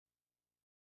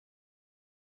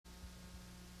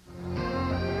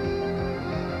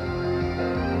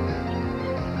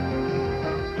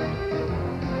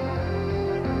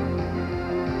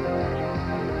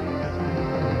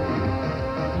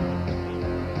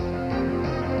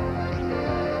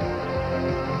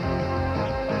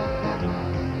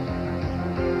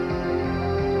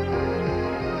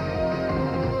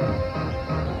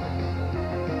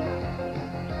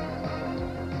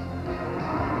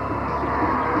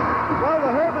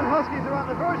Huskies are on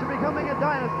the verge of becoming a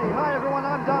dynasty. Hi everyone,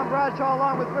 I'm Don Bradshaw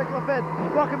along with Rick LaFitte.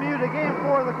 Welcome you to Game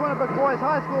 4 of the Corner Brook Boys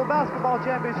High School Basketball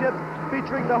Championships,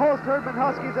 featuring the host Herdman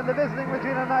Huskies and the visiting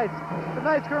Regina Knights. The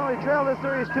Knights currently trail this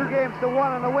series 2-1,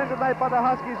 and a win tonight by the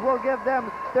Huskies will give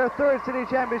them their third city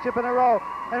championship in a row.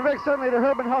 And Rick, certainly the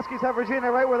Herdman Huskies have Regina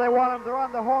right where they want them. They're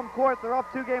on the home court. They're up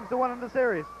 2-1 in the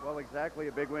series. Well, exactly,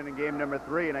 a big win in game number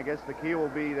 3, and I guess the key will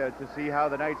be to see how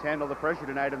the Knights handle the pressure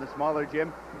tonight in the smaller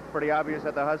gym. It's pretty obvious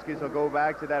that the Huskies will go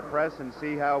back to that press and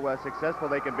see how successful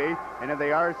they can be. And if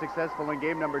they are successful in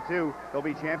game number 2, they'll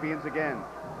be champions again.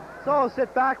 So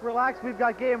sit back, relax. We've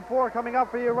got game 4 coming up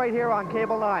for you right here on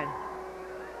Cable 9.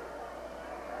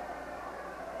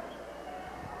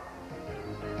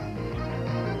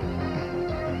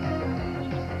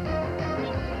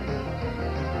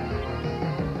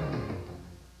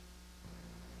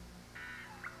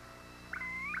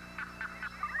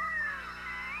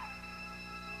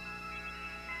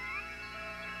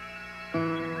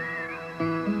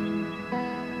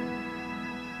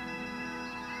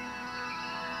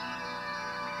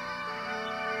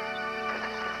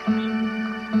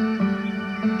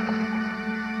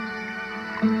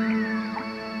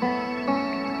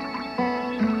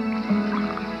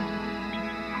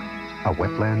 A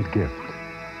wetland gift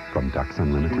from Ducks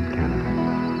Unlimited Canada.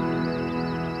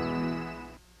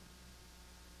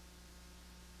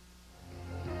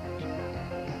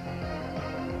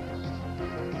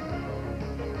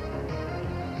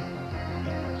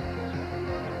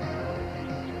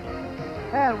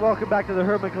 And welcome back to the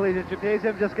Herdman Collegiate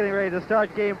Gymnasium. Just getting ready to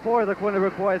start Game 4 of the Corner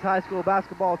Brook Boys High School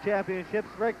Basketball Championships.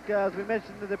 Rick, as we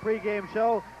mentioned in the pregame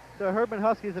show, the Herdman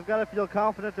Huskies have got to feel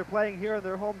confident. They're playing here in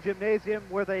their home gymnasium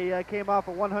where they came off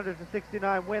a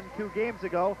 100-69 win 2 games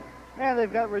ago. And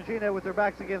they've got Regina with their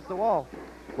backs against the wall.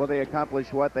 Well, they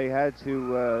accomplished what they had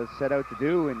to set out to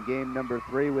do in game number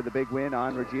 3 with a big win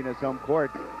on Regina's home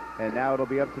court. And now it'll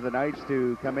be up to the Knights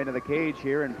to come into the cage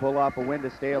here and pull off a win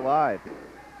to stay alive.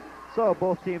 So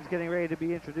both teams getting ready to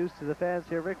be introduced to the fans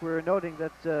here. Rick, we were noting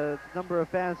that the number of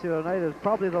fans here tonight is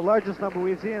probably the largest number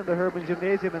we've seen in the Herdman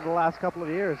Gymnasium in the last couple of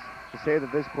years. To say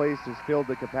that this place is filled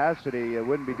to capacity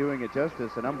wouldn't be doing it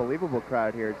justice. An unbelievable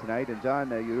crowd here tonight. And John,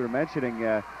 you were mentioning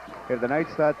if the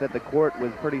Knights thought that the court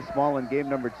was pretty small in game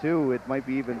number 2, it might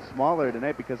be even smaller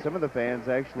tonight because some of the fans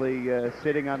actually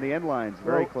sitting on the end lines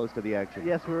very close to the action.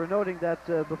 Yes, we were noting that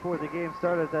before the game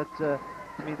started that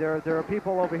I mean, there are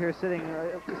people over here sitting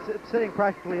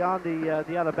practically on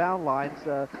the out-of-bound lines.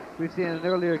 We've seen in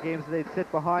earlier games that they'd sit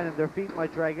behind and their feet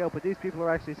might drag out, but these people are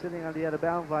actually sitting on the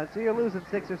out-of-bound line. So you're losing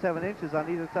 6 or 7 inches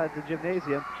on either side of the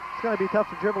gymnasium. It's going to be tough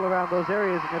to dribble around those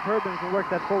areas, and if Herdman can work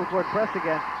that full court press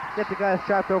again, get the guys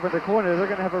trapped over in the corner, they're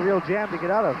going to have a real jam to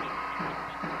get out of.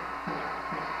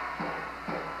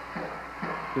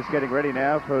 Just getting ready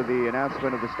now for the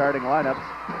announcement of the starting lineups.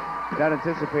 Not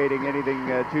anticipating anything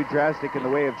too drastic in the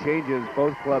way of changes.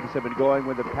 Both clubs have been going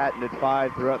with a patented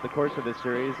 5 throughout the course of this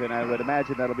series, and I would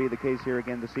imagine that'll be the case here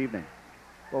again this evening.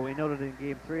 Well, we noted in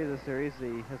Game 3 of the series,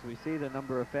 as we see the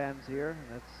number of fans here,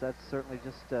 and that's certainly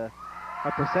just a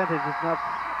percentage.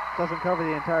 Doesn't cover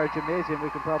the entire gymnasium. We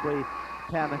can probably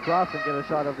pan across and get a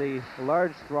shot of the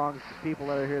large throngs of people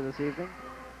that are here this evening.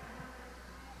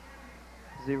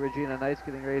 The Regina Knights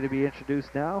getting ready to be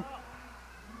introduced now.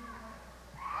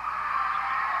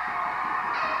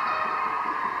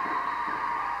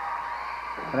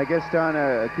 And I guess, Don,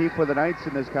 a key for the Knights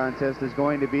in this contest is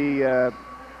going to be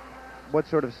what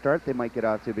sort of start they might get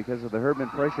off to, because if the Herdman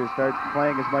pressure starts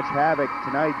playing as much havoc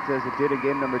tonight as it did in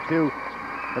game number 2,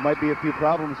 there might be a few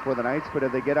problems for the Knights, but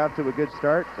if they get off to a good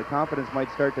start, the confidence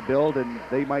might start to build and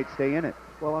they might stay in it.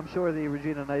 Well, I'm sure the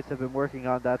Regina Knights have been working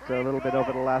on that a little bit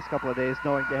over the last couple of days,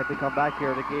 knowing they had to come back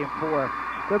here to game 4.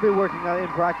 They'll be working on in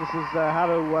practices how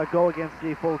to go against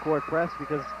the full court press,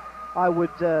 because I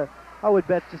would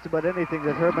bet just about anything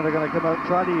that Herdman are going to come out and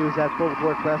try to use that full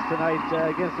court press tonight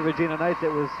against the Regina Knights.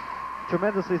 It was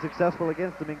tremendously successful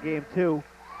against them in game 2,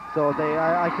 so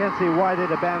I can't see why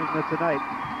they'd abandon it tonight.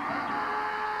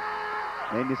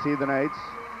 And you see the Knights,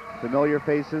 familiar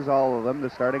faces, all of them. The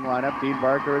starting lineup: Dean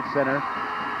Barker at center,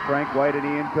 Frank White and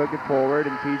Ian Cook at forward,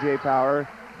 and TJ Power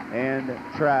and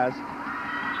Trask.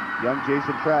 Young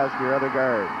Jason Trask, your other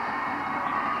guard.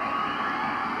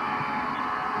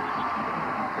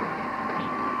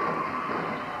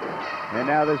 And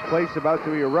now this place about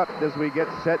to erupt as we get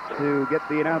set to get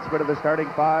the announcement of the starting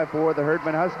 5 for the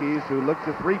Herdman Huskies, who look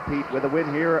to three-peat with a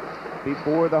win here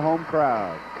before the home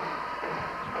crowd.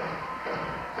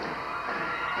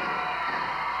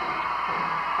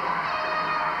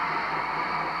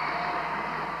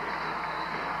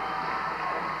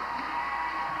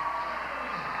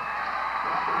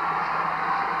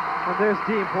 And there's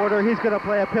Dean Porter. He's going to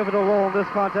play a pivotal role in this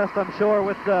contest, I'm sure,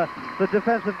 with the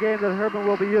defensive game that Herdman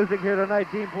will be using here tonight.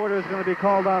 Dean Porter is going to be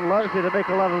called on largely to make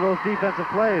a lot of those defensive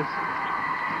plays.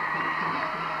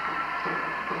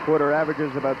 Porter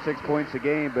averages about 6 points a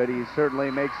game, but he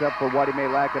certainly makes up for what he may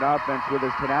lack in offense with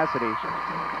his tenacity.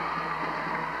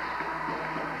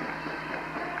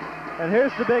 And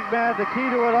here's the big man, the key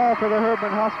to it all for the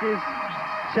Herdman Huskies,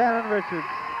 Shannon Richards.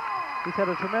 He's had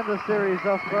a tremendous series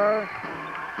thus far.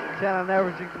 Shannon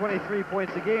averaging 23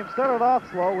 points a game. Started off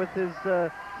slow with his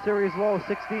series low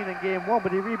 16 in game 1,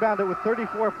 but he rebounded with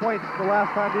 34 points the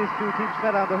last time these two teams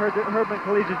met on the Herdman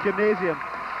Collegiate Gymnasium.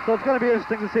 So it's going to be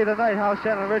interesting to see tonight how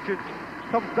Shannon Richards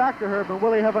comes back to Herdman.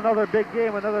 Will he have another big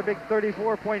game, another big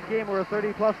 34-point game or a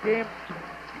 30-plus game?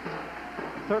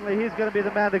 Certainly he's going to be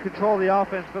the man to control the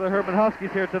offense for the Herdman Huskies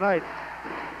here tonight.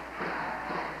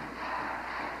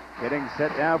 Getting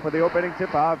set now for the opening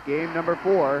tip-off, game number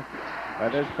 4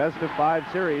 of this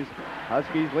best-of-5 series.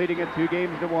 Huskies leading it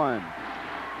 2-1.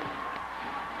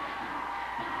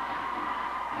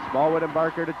 Smallwood and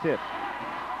Barker to tip.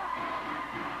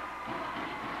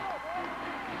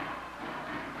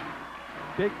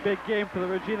 Big game for the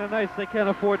Regina Knights. They can't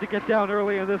afford to get down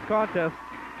early in this contest.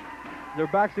 Their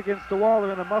backs against the wall.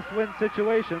 They're in a must-win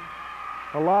situation.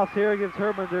 A loss here gives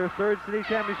Herdman their 3rd city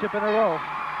championship in a row.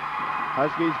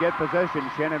 Huskies get possession.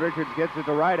 Shannon Richards gets it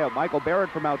to Rideout. Michael Barrett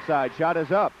from outside. Shot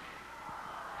is up.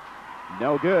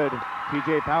 No good.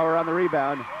 TJ Power on the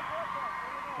rebound.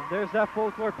 And there's that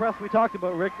full court press we talked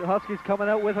about, Rick. The Huskies coming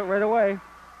out with it right away.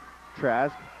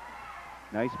 Trask.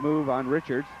 Nice move on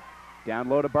Richards. Down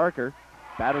low to Barker.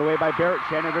 Battled away by Barrett.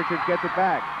 Shannon Richards gets it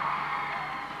back.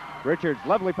 Richards,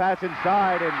 lovely pass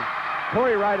inside, and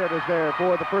Corey Rideout is there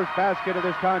for the first basket of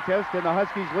this contest, and the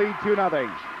Huskies lead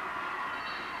 2-0.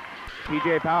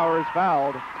 TJ Power is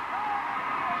fouled.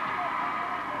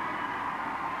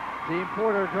 Dean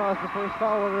Porter draws the first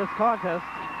foul of this contest.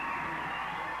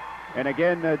 And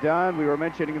again, Don, we were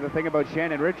mentioning the thing about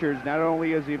Shannon Richards. Not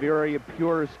only is he a very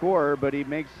pure scorer, but he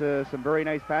makes some very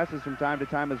nice passes from time to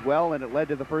time as well, and it led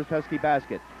to the first Husky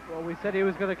basket. Well, we said he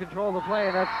was going to control the play,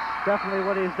 and that's definitely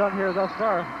what he's done here thus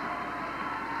far.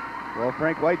 Well,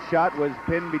 Frank White's shot was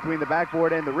pinned between the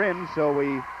backboard and the rim, so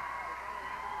we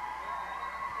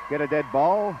get a dead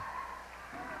ball,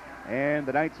 and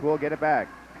the Knights will get it back.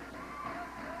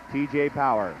 TJ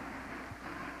Power.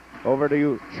 Over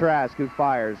to Trask, who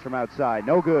fires from outside.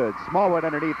 No good. Smallwood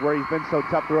underneath, where he's been so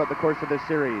tough throughout the course of this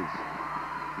series.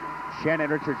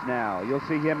 Shannon Richards now. You'll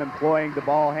see him employing the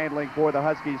ball handling for the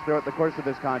Huskies throughout the course of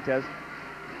this contest.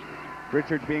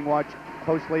 Richards being watched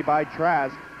closely by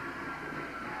Trask.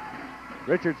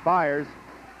 Richards fires.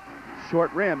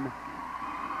 Short rim.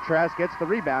 Trask gets the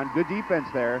rebound. Good defense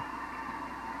there.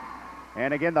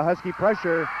 And again, the Husky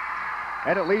pressure,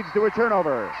 and it leads to a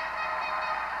turnover.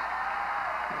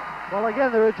 Well,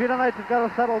 again, the Regina Knights have got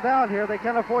to settle down here. They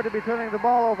can't afford to be turning the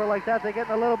ball over like that. They're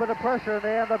getting a little bit of pressure, and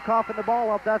they end up coughing the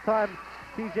ball up. That time,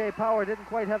 TJ Power didn't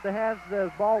quite have the hands. The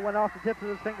ball went off the tips of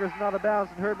his fingers and out of bounds,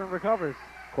 and Herdman recovers.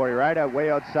 Corey Rideout way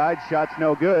outside. Shot's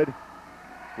no good.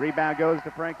 Rebound goes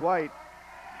to Frank White.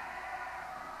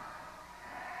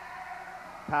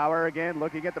 Power again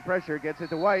looking at the pressure. Gets it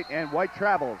to White, and White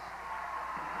travels.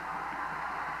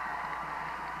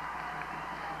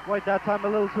 White that time a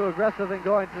little too aggressive in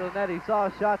going to the net. He saw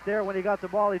a shot there. When he got the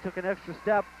ball, he took an extra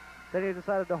step. Then he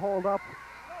decided to hold up.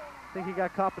 I think he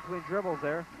got caught between dribbles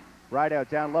there. Rideout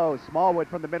down low. Smallwood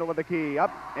from the middle of the key.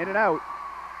 Up, in and out.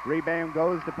 Rebound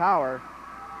goes to Power.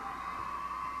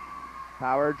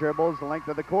 Power dribbles the length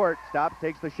of the court. Stops,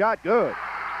 takes the shot. Good.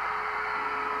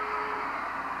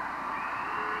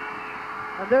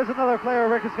 And there's another player,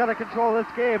 Rick, who's got to control this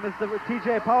game. It's the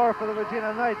TJ Power for the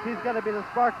Regina Knights. He's got to be the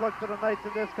spark plug for the Knights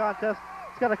in this contest.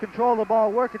 He's got to control the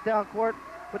ball, work it down court.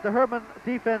 With the Herdman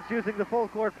defense using the full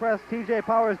court press, TJ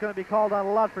Power is going to be called on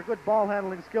a lot for good ball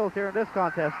handling skills here in this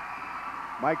contest.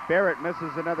 Mike Barrett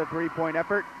misses another three-point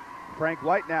effort. Frank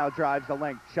White now drives the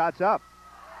length. Shots up.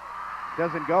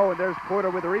 Doesn't go, and there's Porter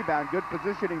with a rebound. Good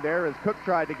positioning there as Cook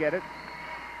tried to get it.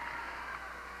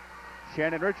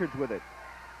 Shannon Richards with it.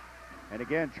 And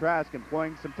again, Trask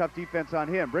employing some tough defense on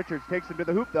him. Richards takes him to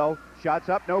the hoop, though. Shots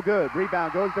up, no good.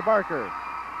 Rebound goes to Barker.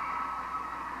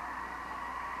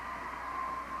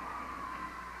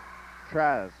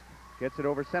 Trask gets it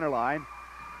over center line.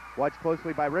 Watched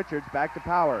closely by Richards. Back to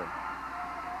Power.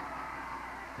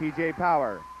 TJ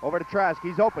Power. Over to Trask.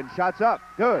 He's open. Shots up.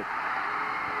 Good.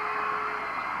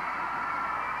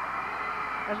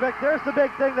 And Rick, there's the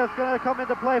big thing that's going to come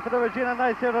into play for the Regina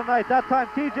Knights here tonight. That time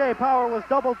TJ Power was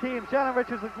double teamed. Shannon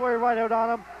Richards and Corey Rideout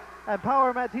on him. And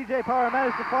TJ Power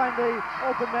managed to find the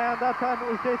open man. That time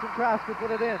it was Jason Trask who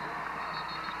put it in.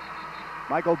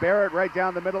 Michael Barrett right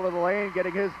down the middle of the lane,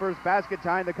 getting his first basket,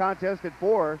 tying the contest at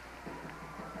 4.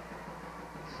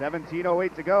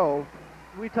 17:08 to go.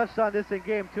 We touched on this in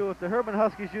game 2. If the Herdman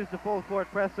Huskies use the full court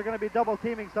press, they're going to be double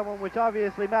teaming someone, which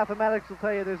obviously mathematics will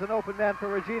tell you there's an open man for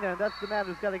Regina, and that's the man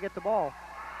who's got to get the ball.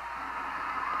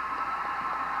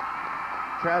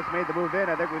 Trask made the move in.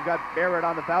 I think we've got Barrett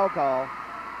on the foul call.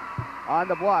 On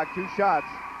the block, 2 shots.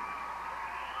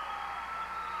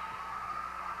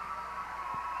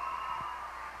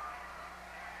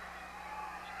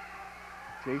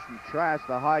 Jason Trask,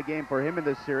 the high game for him in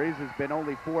this series has been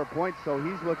only 4 points, so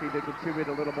he's looking to contribute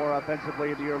a little more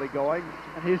offensively in the early going.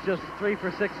 And he's just 3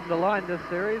 for 6 from the line this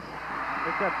series.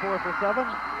 He's got 4 for 7.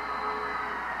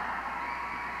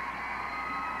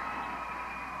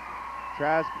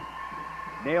 Trask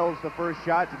nails the first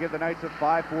shot to give the Knights a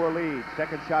 5-4 lead.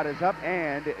 Second shot is up,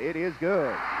 and it is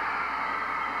good.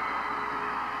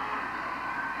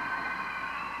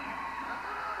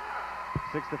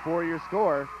 Six to 4 your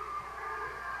score.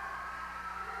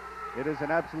 It is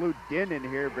an absolute din in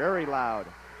here, very loud.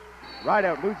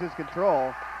 Rideout loses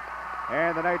control,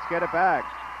 and the Knights get it back.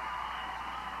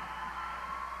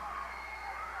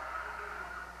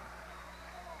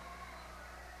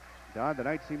 Don, the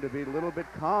Knights seem to be a little bit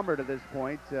calmer to this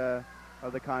point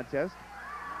of the contest.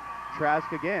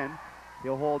 Trask again.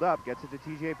 He'll hold up, gets it to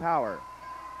TJ Power.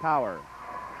 Power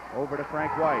over to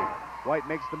Frank White. White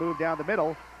makes the move down the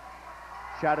middle.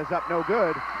 Shot is up, no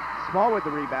good. Small with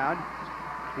the rebound.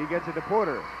 He gets it to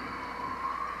Porter.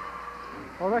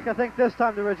 Well, Rick, I think this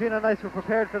time the Regina Knights were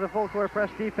prepared for the full court press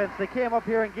defense. They came up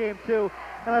here in game 2,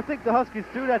 and I think the Huskies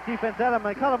threw that defense at them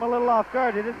and caught them a little off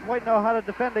guard. They didn't quite know how to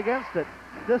defend against it.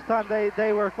 This time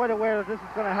they were quite aware that this was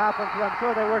going to happen, so I'm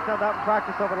sure they worked on that in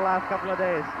practice over the last couple of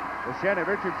days. Well, Shannon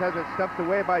Richards has it stuffed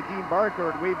away by Dean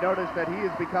Barker, and we've noticed that he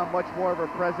has become much more of a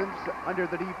presence under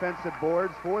the defensive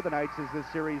boards for the Knights as this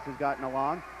series has gotten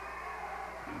along.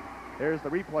 There's the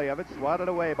replay of it, swatted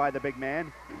away by the big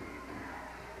man.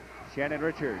 Shannon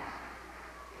Richards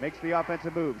makes the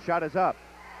offensive move. Shot is up.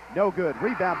 No good.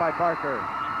 Rebound by Barker.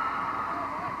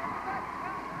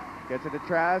 Gets it to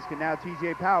Trask, and now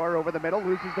TJ Power over the middle.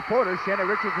 Loses to Porter. Shannon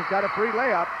Richards has got a free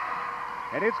layup,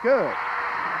 and it's good.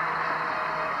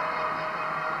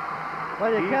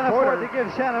 Well, you can't afford to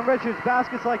give Shannon Richards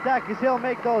baskets like that because he'll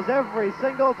make those every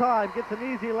single time. Gets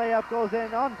an easy layup, goes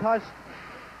in untouched.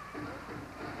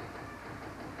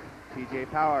 TJ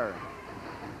Power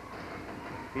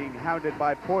being hounded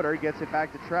by Porter, gets it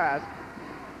back to Trask.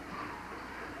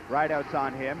 Rideouts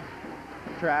on him.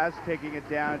 Trask taking it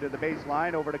down to the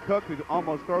baseline, over to Cook, who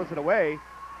almost throws it away.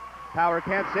 Power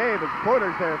can't save as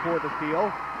Porter's there for the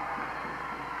steal.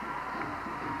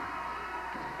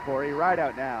 Corey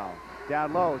Rideout now.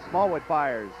 Down low, Smallwood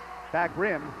fires. Back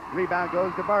rim, rebound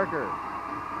goes to Barker.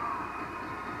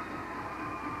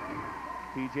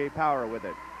 TJ Power with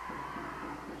it.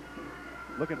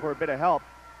 Looking for a bit of help.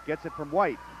 Gets it from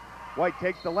White. White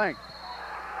takes the length.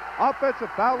 Offensive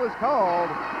foul is called.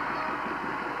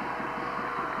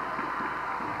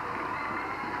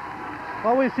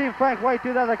 Well, we've seen Frank White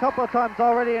do that a couple of times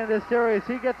already in this series.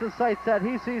 He gets his sights set.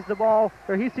 He sees the ball,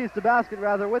 or he sees the basket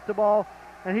rather, with the ball,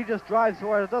 and he just drives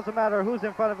for it. It doesn't matter who's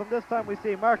in front of him. This time we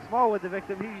see Mark Smallwood, the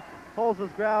victim. He holds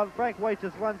his ground. Frank White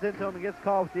just runs into him and gets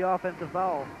called with the offensive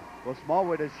foul. Well,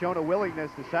 Smallwood has shown a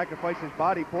willingness to sacrifice his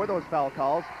body for those foul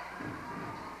calls.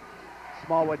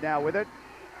 Smallwood now with it.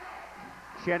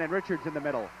 Shannon Richards in the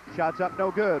middle. Shots up,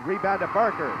 no good. Rebound to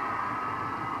Barker.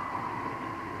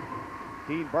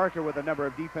 Dean Barker with a number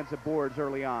of defensive boards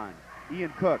early on.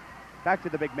 Ian Cook back to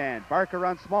the big man. Barker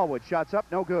on Smallwood. Shots up,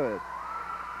 no good.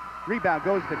 Rebound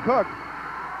goes to Cook.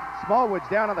 Smallwood's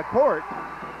down on the court.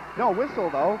 No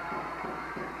whistle, though.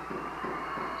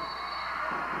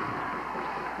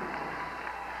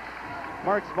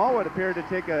 Mark Smallwood appeared to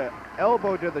take an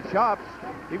elbow to the chops.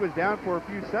 He was down for a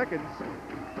few seconds.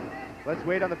 Let's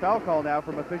wait on the foul call now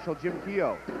from official Jim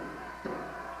Keogh.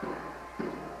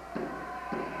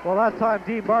 Well, that time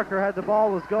Dean Barker had the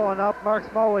ball, was going up. Mark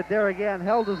Smallwood there again,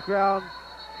 held his ground,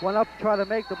 went up to try to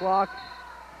make the block,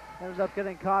 ended up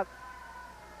getting caught.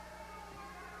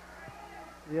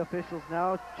 The officials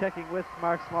now checking with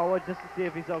Mark Smallwood just to see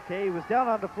if he's okay. He was down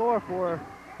on the floor for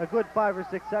a good 5 or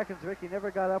 6 seconds, Rick. He never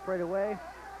got up right away.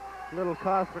 A little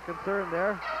cause for concern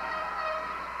there.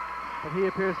 But he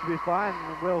appears to be fine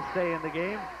and will stay in the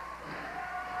game.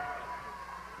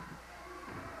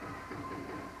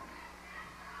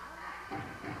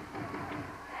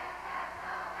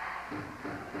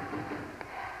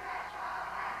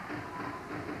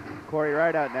 Corey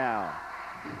Rideout now.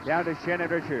 Down to Shannon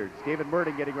Richards. David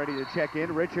Murden getting ready to check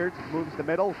in. Richards moves the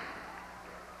middle.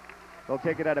 They'll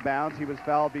take it out of bounds. He was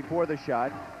fouled before the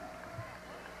shot.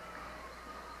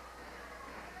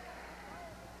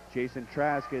 Jason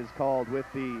Trask is called with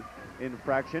the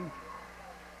infraction.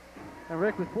 And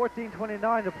Rick, with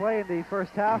 14:29 to play in the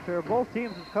first half here, both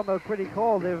teams have come out pretty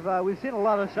cold. We've seen a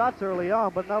lot of shots early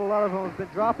on, but not a lot of them have been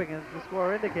dropping, as the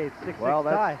score indicates. 6-6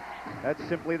 tie. That's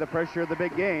simply the pressure of the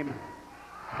big game.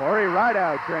 Corey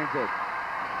Rideout drains it.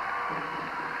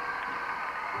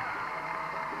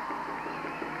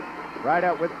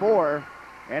 Rideout with 4,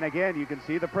 and again you can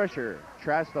see the pressure.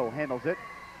 Trask though handles it.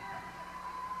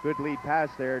 Good lead pass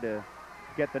there to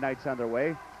get the Knights on their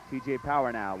way. TJ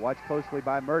Power now, watched closely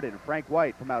by Murden. Frank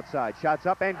White from outside, shots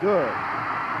up and good.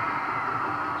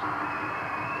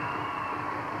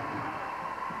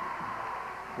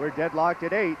 We're deadlocked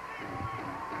at 8.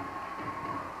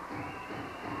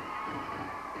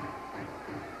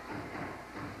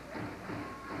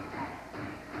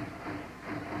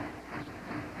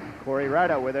 Corey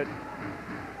Rideout with it.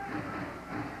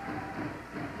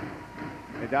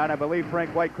 And Don, I believe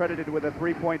Frank White credited with a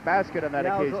 3-point basket on that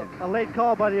occasion. A late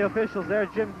call by the officials there.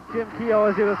 Jim Keogh,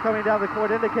 as he was coming down the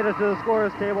court, indicated to the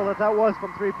scorer's table that was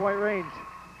from 3-point range.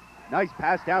 Nice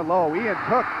pass down low. Ian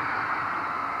Cook.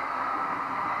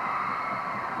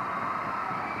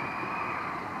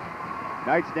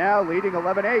 Knights now leading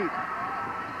 11-8.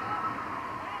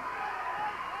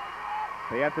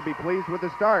 They have to be pleased with the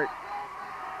start.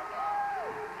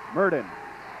 Murden.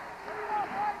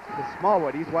 To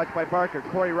Smallwood, he's watched by Barker.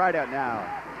 Corey Rideout now.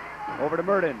 Over to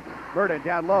Murden. Murden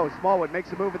down low. Smallwood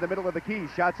makes a move in the middle of the key.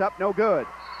 Shots up, no good.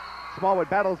 Smallwood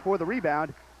battles for the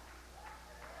rebound.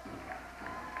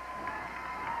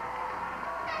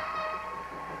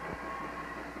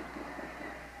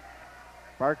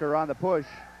 Barker on the push.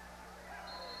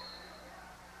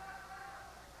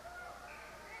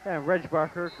 And Reg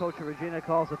Barker, coach of Regina,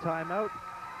 calls a timeout.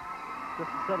 Just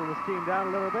to settle this team down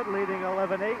a little bit, leading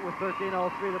 11-8 with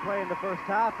 13:03 to play in the first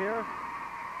half here.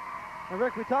 And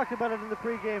Rick, we talked about it in the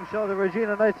pregame show. The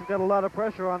Regina Knights have got a lot of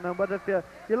pressure on them, but if you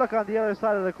look on the other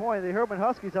side of the coin, the Herdman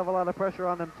Huskies have a lot of pressure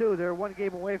on them too. They're one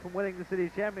game away from winning the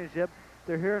city championship.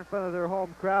 They're here in front of their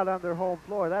home crowd on their home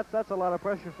floor. That's a lot of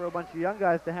pressure for a bunch of young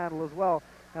guys to handle as well.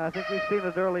 And I think we've seen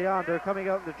it early on. They're coming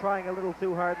out and they're trying a little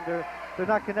too hard, and they're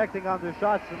not connecting on their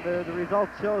shots, and the result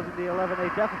shows in the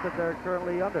 11-8 deficit they're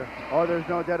currently under. Oh, there's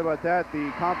no doubt about that.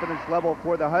 The confidence level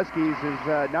for the Huskies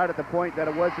is not at the point that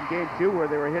it was in Game 2, where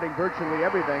they were hitting virtually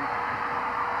everything.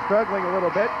 Struggling a little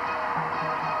bit.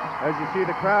 As you see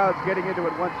the crowds getting into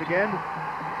it once again.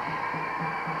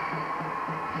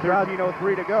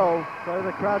 13:03 to go. So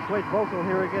the crowd's quite vocal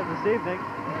here again this evening.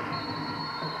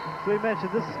 So we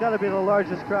mentioned this has got to be the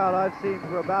largest crowd I've seen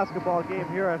for a basketball game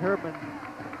here at Herdman.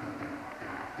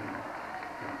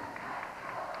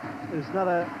 There's not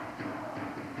a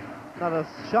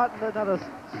shot, not a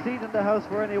seat in the house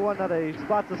for anyone, not a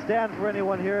spot to stand for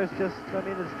anyone here. It's just, I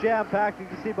mean, it's jam-packed. You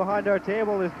can see behind our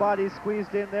table, there's bodies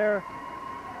squeezed in there.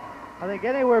 I think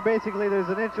anywhere basically there's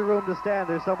an inch of room to stand,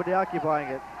 there's somebody occupying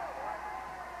it.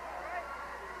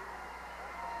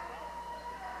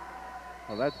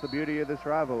 Well, that's the beauty of this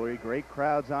rivalry. Great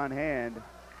crowds on hand,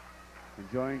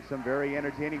 enjoying some very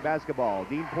entertaining basketball.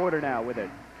 Dean Porter now with it.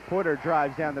 Porter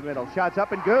drives down the middle. Shots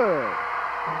up and good.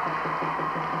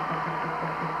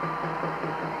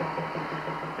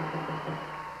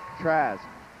 Trask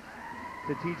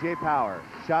to TJ Power.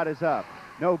 Shot is up.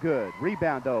 No good.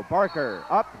 Rebound though. Barker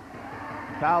up.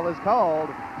 Foul is called.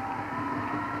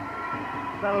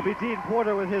 That'll be Dean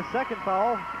Porter with his second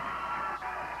foul,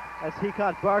 as he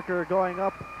caught Barker going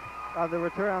up on the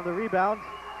return on the rebound.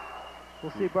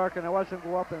 We'll see Barker. Now watch him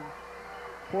go up, and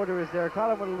Porter is there.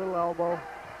 Caught him with a little elbow.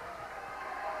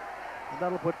 And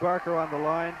that'll put Barker on the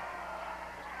line.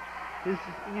 He's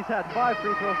had 5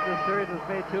 free throws in this series and has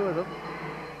made 2 of them.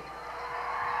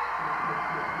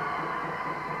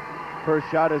 First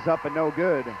shot is up and no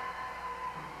good.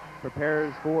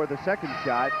 Prepares for the second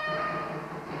shot.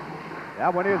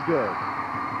 That one is good.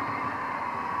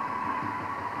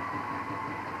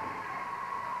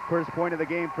 First point of the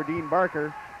game for Dean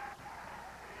Barker.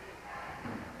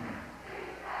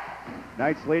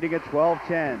 Knights leading at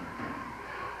 12-10.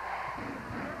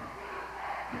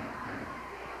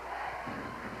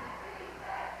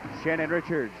 Shannon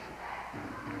Richards.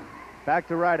 Back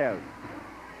to Rideout.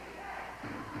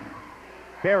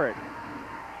 Barrett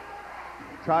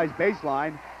tries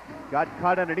baseline. Got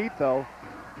caught underneath though.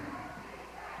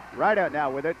 Rideout now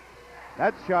with it.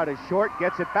 That shot is short.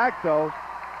 Gets it back though.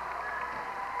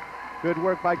 Good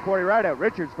work by Corey Rideout.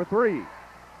 Richards for 3.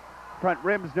 Front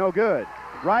rim's no good.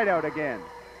 Rideout again.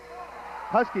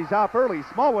 Huskies off early.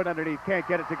 Smallwood underneath, can't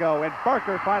get it to go. And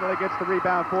Barker finally gets the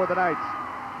rebound for the Knights.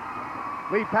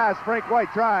 Lead pass, Frank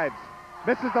White drives.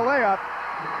 Misses the layup.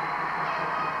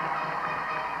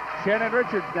 Shannon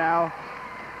Richards now.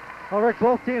 Well, Rick,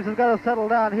 both teams have got to settle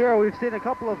down here. We've seen a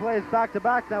couple of plays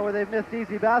back-to-back now where they've missed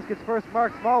easy baskets. First,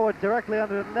 Mark Smallwood directly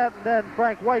under the net, and then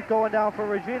Frank White going down for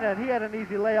Regina, and he had an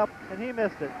easy layup, and he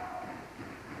missed it.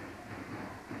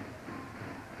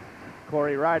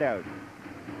 Corey Rideout.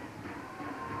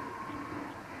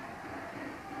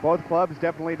 Both clubs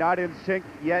definitely not in sync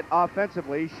yet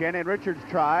offensively. Shannon Richards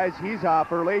tries. He's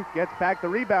off early. Gets back the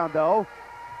rebound, though.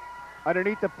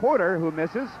 Underneath the Porter, who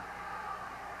misses.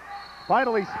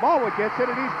 Finally, Smallwood gets it,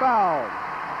 and he's fouled.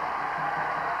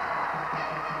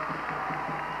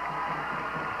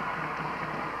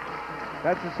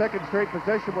 That's the second straight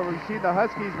possession where we've seen the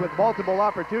Huskies with multiple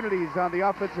opportunities on the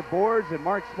offensive boards, and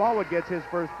Mark Smallwood gets his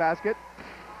first basket.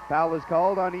 Foul is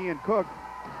called on Ian Cook.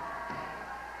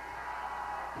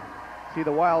 See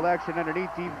the wild action underneath.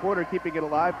 Dean Porter keeping it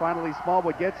alive. Finally,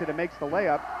 Smallwood gets it and makes the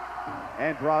layup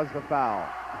and draws the foul.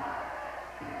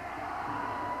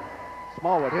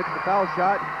 Smallwood hits the foul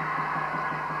shot,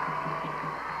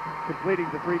 completing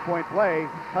the three-point play.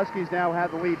 Huskies now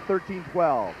have the lead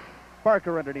 13-12.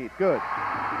 Barker underneath, good.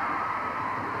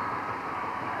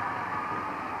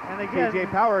 And again,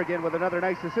 TJ Power again with another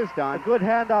nice assist on. A good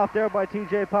handoff there by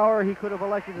TJ Power. He could have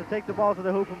elected to take the ball to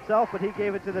the hoop himself, but he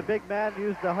gave it to the big man,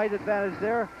 used the height advantage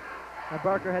there, and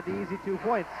Barker had the easy 2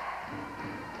 points.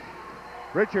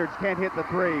 Richards can't hit the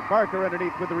three. Barker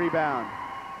underneath with the rebound.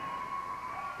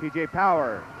 TJ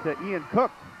Power to Ian Cook.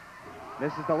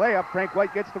 This is the layup. Frank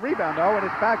White gets the rebound, though, and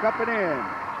it's back up and in.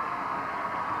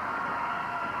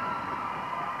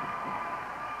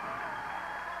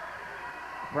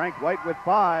 Frank White with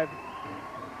 5.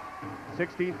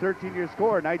 16-13 your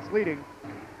score. Knights leading.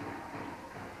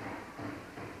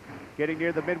 Getting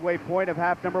near the midway point of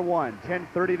half number 1.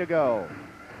 10:30 to go.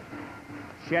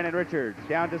 Shannon Richards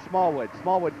down to Smallwood.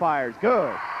 Smallwood fires.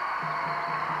 Good.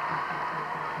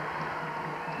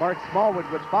 Mark Smallwood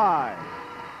with 5.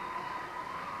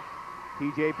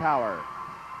 TJ Power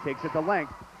takes it to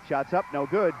length. Shots up, no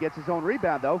good. Gets his own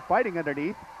rebound, though. Fighting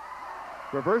underneath.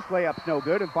 Reverse layup's no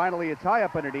good. And finally a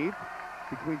tie-up underneath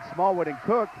between Smallwood and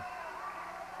Cook.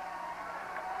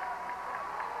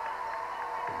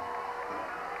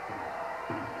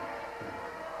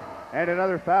 And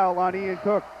another foul on Ian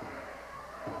Cook.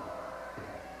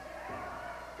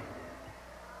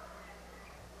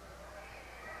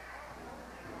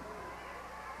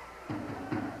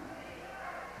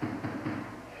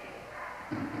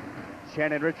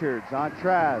 Shannon Richards on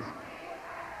Trask.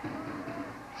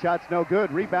 Shot's no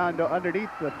good. Rebound underneath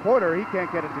the Porter. He can't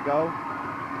get it to go.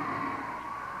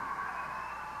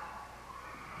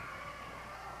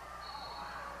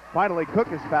 Finally,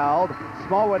 Cook is fouled.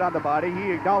 Smallwood on the body.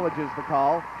 He acknowledges the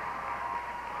call.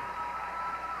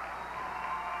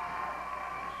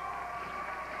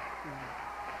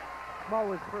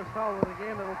 Smallwood's first foul of the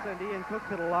game. That will send Ian Cook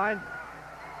to the line.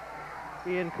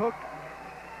 Ian Cook,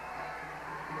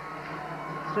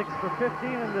 6 for 15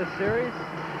 in this series.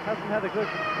 Hasn't had a good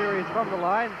series from the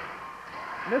line.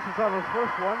 Misses on his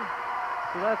first one.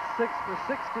 So that's 6 for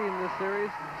 16 this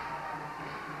series.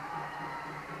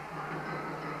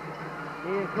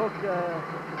 Ian Cook,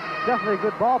 definitely a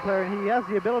good ball player, and he has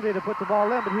the ability to put the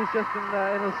ball in, but he's just in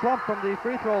a slump from the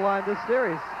free throw line this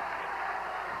series.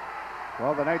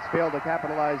 Well, the Knights failed to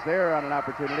capitalize there on an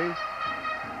opportunity.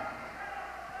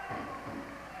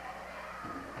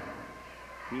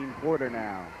 Dean Porter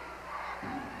now.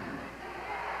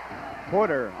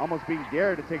 Porter almost being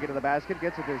dared to take it to the basket.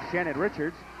 Gets it to Shannon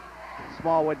Richards.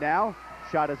 Smallwood now.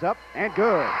 Shot is up and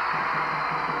good.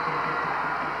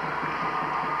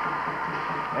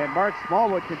 And Mark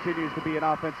Smallwood continues to be an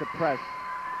offensive press.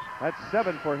 That's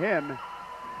 7 for him.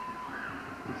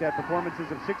 He's had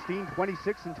performances of 16,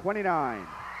 26, and 29.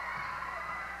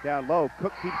 Down low,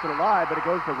 Cook keeps it alive, but it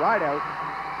goes to Rideout.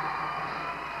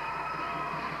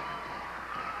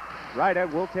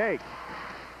 Rideout will take.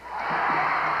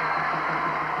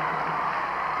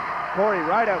 Corey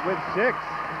Rideout with 6.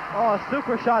 Oh, a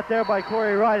super shot there by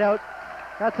Corey Rideout.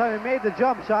 That time he made the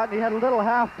jump shot, and he had a little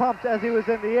half pumped as he was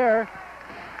in the air.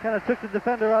 Kind of took the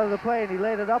defender out of the play, and he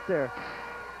laid it up there.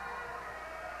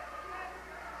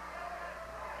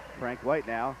 Frank White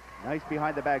now. Nice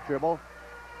behind the back dribble.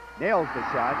 Nails the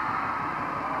shot.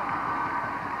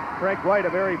 Frank White, a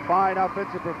very fine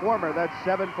offensive performer. That's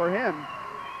 7 for him.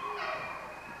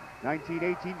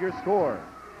 19-18 your score.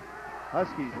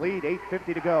 Huskies lead,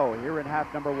 8:50 to go here in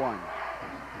half number 1.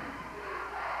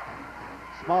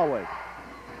 Smallwood.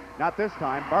 Not this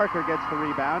time. Barker gets the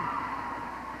rebound.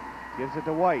 Gives it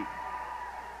to White.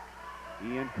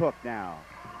 Ian Cook now.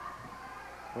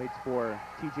 Waits for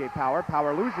TJ Power.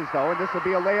 Power loses though, and this will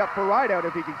be a layup for Rideout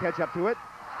if he can catch up to it.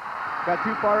 Got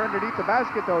too far underneath the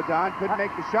basket though, Don. Couldn't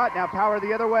make the shot. Now Power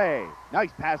the other way.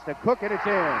 Nice pass to Cook, and it's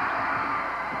in.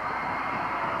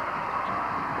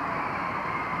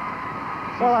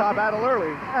 Saw battle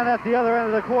early. And at the other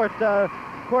end of the court,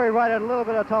 Corey Wright had a little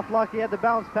bit of tough luck. He had the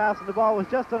bounce pass, and the ball was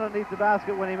just underneath the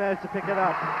basket when he managed to pick it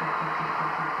up.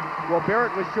 Well,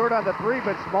 Barrett was short on the three,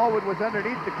 but Smallwood was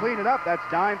underneath to clean it up. That's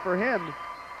 9 for him.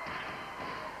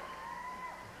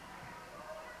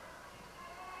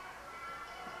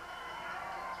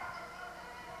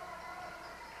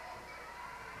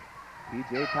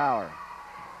 TJ Power.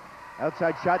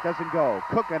 Outside shot doesn't go.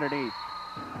 Cook underneath.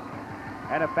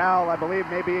 And a foul, I believe,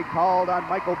 maybe called on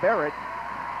Michael Barrett.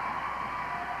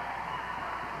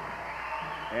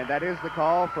 And that is the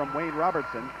call from Wayne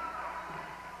Robertson.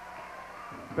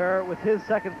 Barrett with his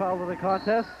second foul of the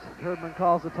contest. Herdman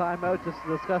calls a timeout just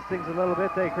to discuss things a little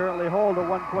bit. They currently hold a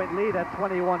 1-point lead at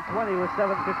 21-20 with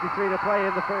 7:53 to play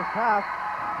in the first half.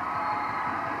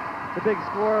 The big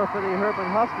scorer for the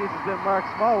Herdman Huskies has been Mark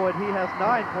Smallwood. He has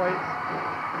 9 points.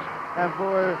 And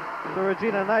for the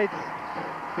Regina Knights,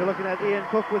 you're looking at Ian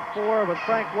Cook with 4, but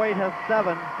Frank White has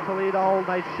 7 to lead all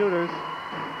night shooters.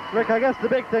 Rick, I guess the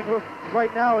big thing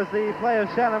right now is the play of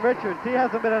Shannon Richards. He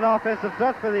hasn't been an offensive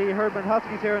threat for the Herdman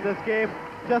Huskies here in this game.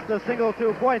 Just a single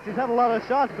 2 points. He's had a lot of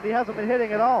shots, but he hasn't been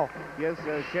hitting at all. Yes,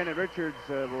 Shannon Richards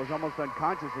was almost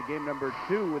unconscious in game number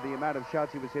 2 with the amount of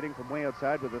shots he was hitting from way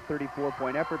outside with a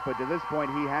 34-point effort, but to this point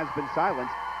he has been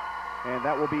silenced, and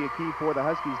that will be a key for the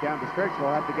Huskies down the stretch.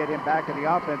 They'll have to get him back in the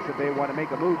offense if they want to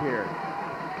make a move here.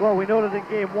 Well, we noted in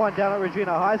game 1 down at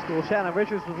Regina High School, Shannon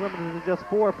Richards was limited to just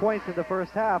 4 points in the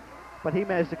first half, but he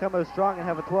managed to come out strong and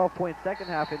have a 12-point second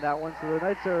half in that one. So the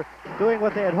Knights are doing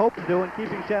what they had hoped to do and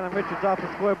keeping Shannon Richards off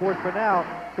the scoreboard for now.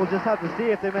 We'll just have to see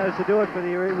if they manage to do it for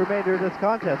the remainder of this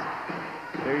contest.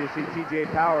 There you see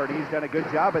TJ Power, and he's done a good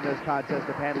job in this contest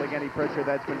of handling any pressure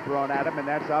that's been thrown at him, and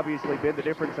that's obviously been the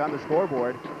difference on the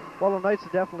scoreboard. Well, the Knights are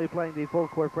definitely playing the full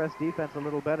court press defense a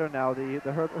little better now. The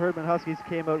Herdman Huskies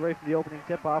came out right from the opening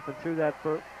tip-off and threw that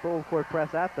full court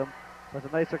press at them. But the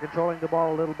Knights are controlling the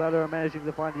ball a little better and managing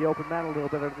to find the open man a little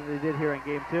better than they did here in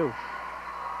game 2.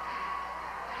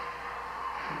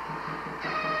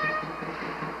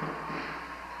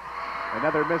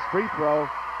 Another missed free throw.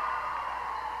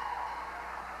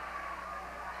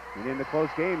 And in the close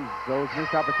games, those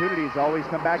missed opportunities always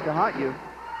come back to haunt you.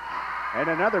 And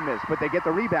another miss, but they get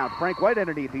the rebound. Frank White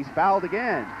underneath. He's fouled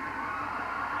again.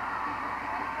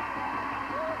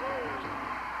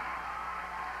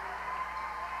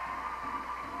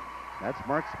 That's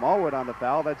Mark Smallwood on the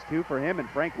foul. That's 2 for him, and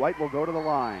Frank White will go to the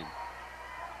line.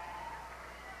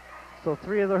 So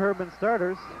 3 of the Herdman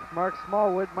starters, Mark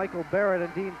Smallwood, Michael Barrett,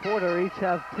 and Dean Porter, each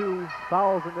have 2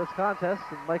 fouls in this contest,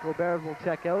 and Michael Barrett will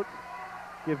check out,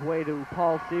 give way to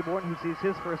Paul Seaborn, who sees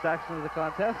his first action of the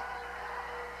contest.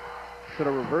 Sort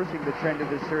of reversing the trend of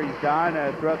this series, Don.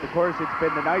 Throughout the course, it's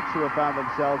been the Knights who have found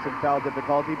themselves in foul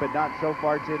difficulty, but not so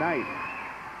far tonight.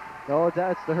 No, it's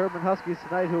the Herdman Huskies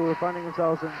tonight who are finding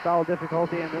themselves in foul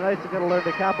difficulty, and the Knights are going to learn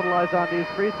to capitalize on these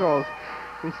free throws.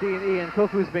 We've seen Ian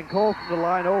Cook, who's been cold from the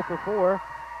line, 0 for 4.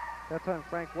 That time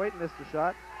Frank White missed a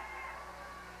shot.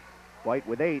 White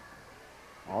with 8.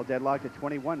 All deadlocked at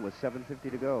 21 with 7:50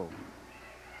 to go.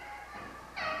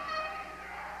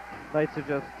 Knights are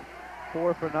just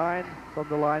 4 for 9 from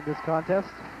the line this contest.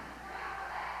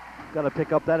 Got to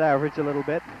pick up that average a little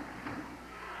bit.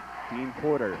 Dean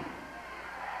Porter.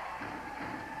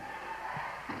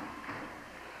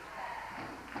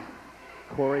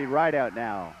 Corey Rideout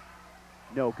now.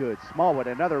 No good. Smallwood,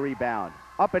 another rebound.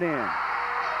 Up and in.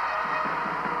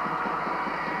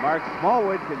 Mark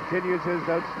Smallwood continues his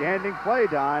outstanding play,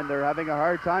 Don. They're having a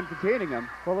hard time containing him.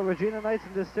 Well, the Regina Knights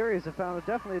in this series have found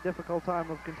definitely a difficult time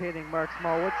of containing Mark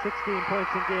Smallwood. 16 points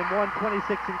in game 1,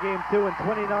 26 in game 2, and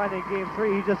 29 in game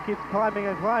 3. He just keeps climbing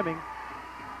and climbing.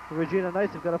 The Regina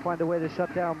Knights have got to find a way to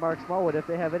shut down Mark Smallwood if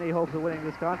they have any hopes of winning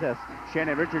this contest.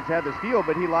 Shannon Richards had the steal,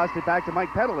 but he lost it back to Mike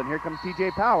Peddle, and here comes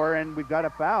TJ Power, and we've got a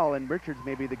foul, and Richards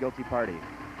may be the guilty party.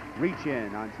 Reach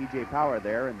in on TJ Power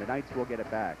there, and the Knights will get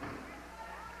it back.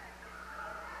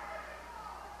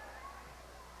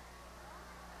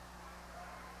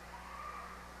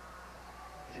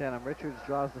 Shannon Richards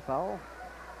draws the foul.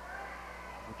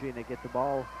 Regina get the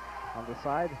ball on the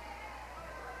side.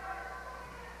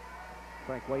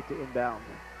 Frank White to inbound.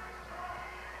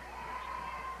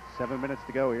 7 minutes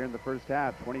to go here in the first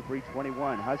half.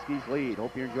 23-21. Huskies lead.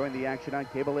 Hope you're enjoying the action on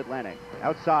Cable Atlantic.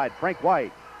 Outside, Frank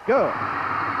White. Good.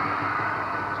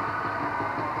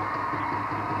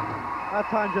 That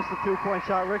time just a 2-point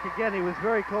shot. Rick, again, he was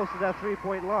very close to that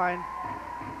 3-point line.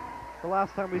 The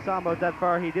last time we saw him out that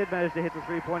far, he did manage to hit the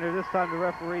 3-pointer. This time the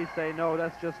referees say, no,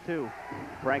 that's just 2.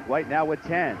 Frank White now with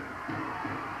 10.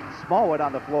 Smallwood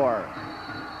on the floor.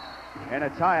 And a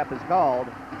tie-up is called.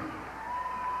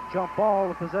 Jump ball,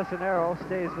 the possession arrow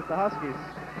stays with the Huskies.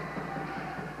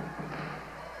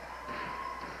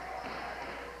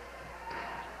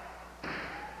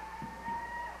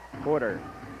 Porter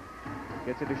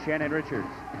gets it to Shannon Richards.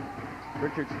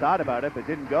 Richards thought about it, but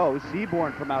didn't go.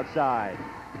 Seaborn from outside.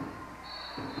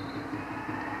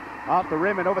 Off the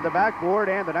rim and over the backboard,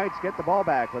 and the Knights get the ball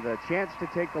back with a chance to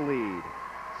take the lead.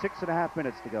 6.5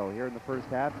 minutes to go here in the first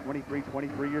half.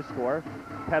 23-23 your score.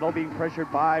 Peddle being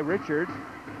pressured by Richards.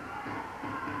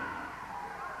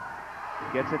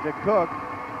 Gets it to Cook.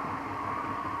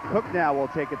 Cook now will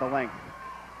take it the length.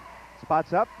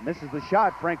 Spots up, misses the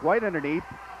shot. Frank White underneath.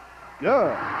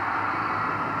 Good.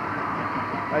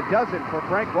 A dozen for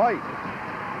Frank White.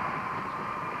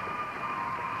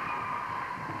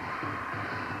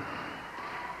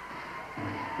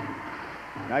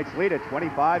 Knights lead at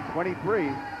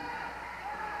 25-23.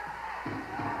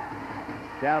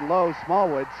 Down low,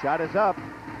 Smallwood. Shot is up.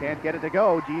 Can't get it to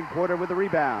go. Dean Porter with the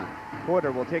rebound.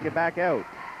 Porter will take it back out.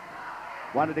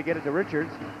 Wanted to get it to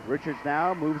Richards. Richards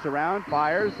now moves around,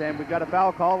 fires, and we've got a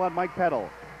foul call on Mike Peddle.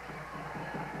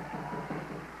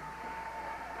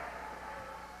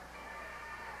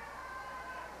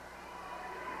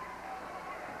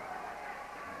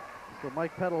 So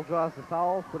Mike Peddle draws the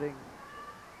foul, putting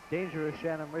dangerous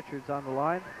Shannon Richards on the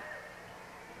line.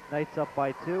 Knights up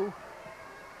by 2.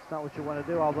 It's not what you want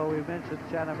to do, although we mentioned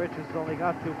Shannon Richards has only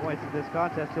got 2 points in this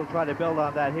contest. He'll try to build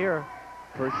on that here.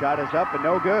 First shot is up and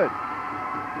no good.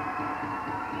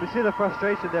 We see the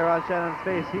frustration there on Shannon's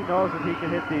face. He knows that he can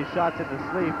hit these shots in his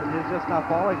sleep, and it's just not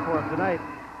falling for him tonight.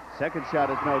 Second shot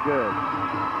is no good.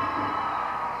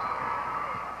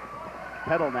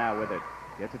 Peddle now with it.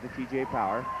 Gets it to TJ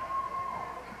Power.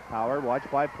 Power watched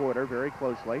by Porter very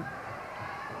closely.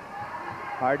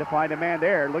 Hard to find a man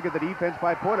there. Look at the defense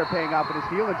by Porter paying off in his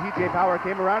steal, and TJ Power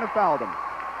came around and fouled him.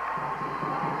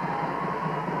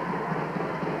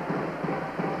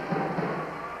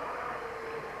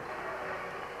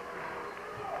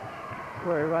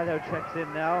 Corey Rideout checks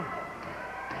in now.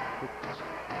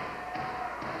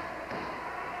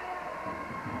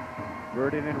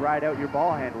 Burden and Rideout your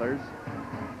ball handlers.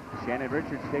 Shannon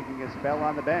Richards taking a spell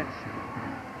on the bench.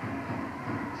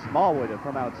 Smallwood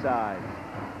from outside.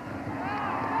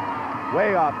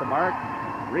 Way off the mark.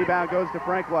 Rebound goes to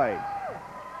Frank White.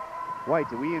 White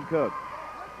to Ian Cook.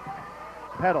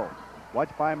 Peddle.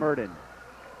 Watched by Murden.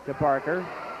 To Parker.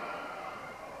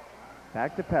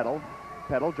 Back to Peddle.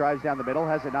 Peddle drives down the middle.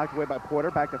 Has it knocked away by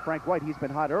Porter. Back to Frank White. He's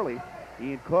been hot early.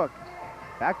 Ian Cook.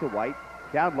 Back to White.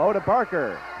 Down low to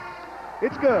Parker.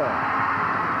 It's good.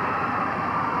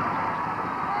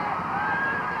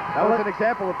 That was an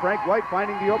example of Frank White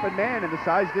finding the open man and the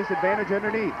size disadvantage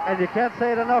underneath. And you can't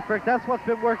say it enough, Rick. That's what's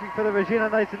been working for the Regina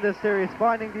Knights in this series,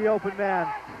 finding the open man.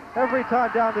 Every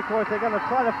time down the court, they're going to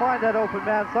try to find that open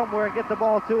man somewhere and get the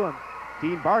ball to him.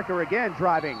 Dean Barker again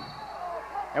driving.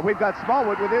 And we've got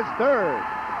Smallwood with his third.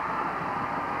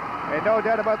 And no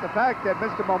doubt about the fact that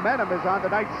Mr. Momentum is on the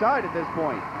Knights' side at this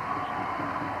point.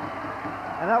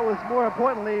 And that was, more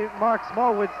importantly, Mark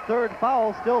Smallwood's third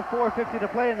foul. Still 4:50 to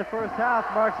play in the first half.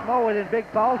 Mark Smallwood in big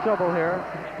foul trouble here.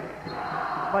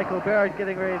 Michael Barrett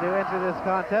getting ready to enter this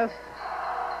contest.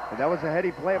 And that was a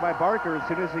heady play by Barker. As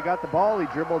soon as he got the ball, he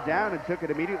dribbled down and took it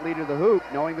immediately to the hoop,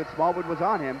 knowing that Smallwood was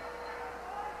on him.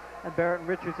 And Barrett and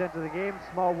Richards enter the game.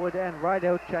 Smallwood and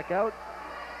Rideout check out.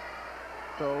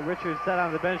 So Richards sat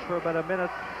on the bench for about a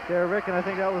minute there, Rick, and I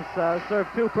think that was served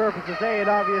 2 purposes. A, it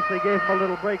obviously gave him a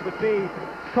little break, but B,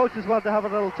 coaches wanted to have a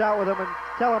little chat with him and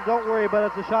tell him, don't worry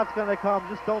about it, the shot's going to come.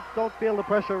 Just don't feel the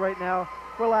pressure right now.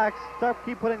 Relax,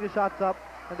 keep putting the shots up,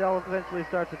 and they'll eventually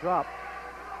start to drop.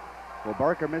 Well,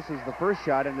 Barker misses the first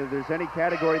shot, and if there's any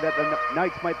category that the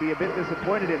Knights might be a bit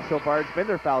disappointed in so far, it's been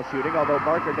their foul shooting, although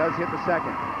Barker does hit the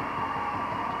second.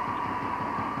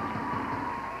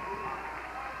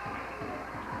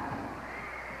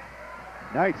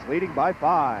 Knights leading by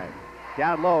 5.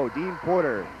 Down low, Dean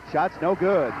Porter. Shots no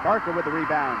good. Barker with the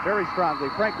rebound very strongly.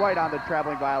 Frank White on the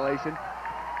traveling violation.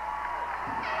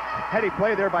 Heady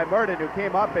play there by Murden, who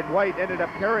came up, and White ended up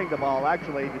carrying the ball,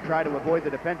 actually, to try to avoid the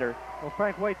defender. Well,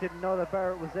 Frank White didn't know that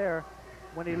Barrett was there.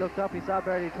 When he looked up, he saw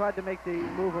Barrett. He tried to make the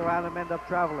move around him, end up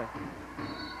traveling.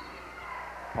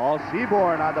 Paul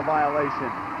Seaborn on the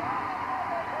violation.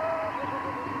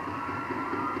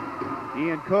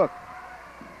 Ian Cook.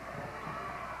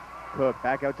 Cook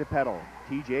back out to Petal.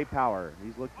 TJ Power.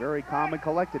 He's looked very calm and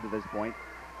collected to this point.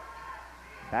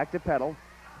 Back to Petal.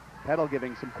 Petal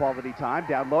giving some quality time.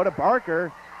 Down low to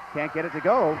Barker. Can't get it to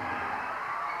go.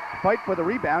 Fight for the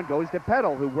rebound goes to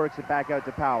Petal, who works it back out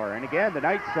to Power. And again, the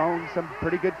Knights showing some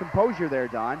pretty good composure there,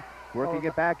 Don. Working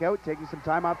it back out, taking some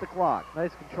time off the clock.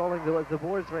 Nice controlling the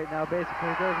boards right now,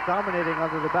 basically. They're dominating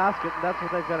under the basket, and that's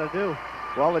what they've got to do.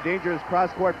 Well, the dangerous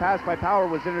cross-court pass by Power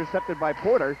was intercepted by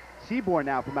Porter. Seaborn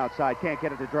now from outside, can't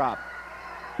get it to drop.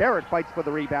 Barrett fights for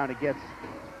the rebound and gets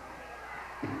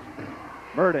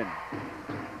Murden.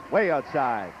 Way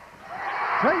outside.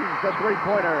 Trains the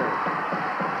three-pointer.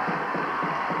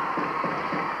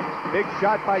 Big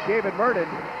shot by David Murden.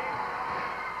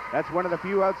 That's one of the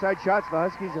few outside shots the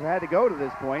Huskies have had to go to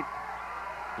this point.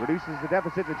 Reduces the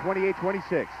deficit to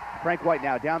 28-26. Frank White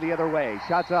now down the other way.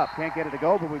 Shots up, can't get it to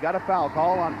go, but we've got a foul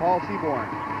call on Paul Seaborn.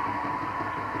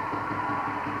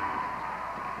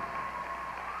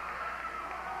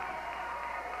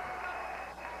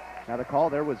 Now the call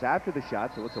there was after the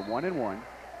shot, so it's a 1-and-1.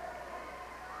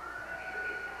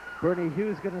 Bernie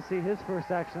Hughes going to see his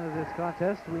first action of this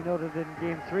contest. We noted in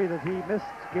Game 3 that he missed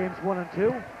Games 1 and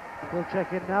 2. We'll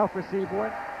check in now for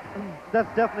Seaborn. That's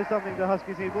definitely something the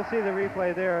Huskies need. We'll see the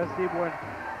replay there as Seaborn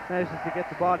manages to get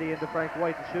the body into Frank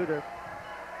White, the shooter.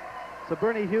 So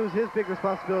Bernie Hughes, his big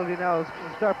responsibility now is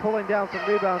to start pulling down some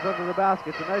rebounds under the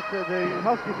basket. The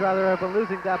Huskies rather have been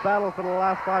losing that battle for the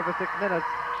last 5 or 6 minutes.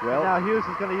 Well, and now Hughes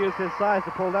is going to use his size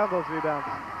to pull down those rebounds.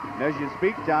 And as you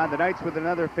speak, John, the Knights with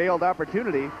another failed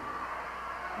opportunity.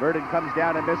 Murden comes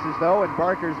down and misses though, and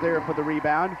Barker's there for the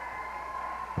rebound.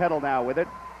 Petal now with it.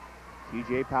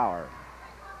 TJ Power.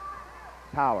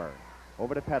 Power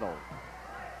over to Petal.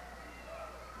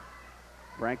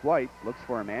 Frank White looks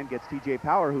for a man, gets TJ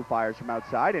Power, who fires from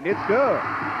outside, and it's good.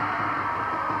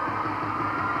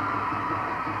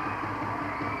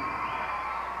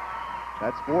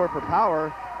 That's 4 for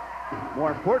Power.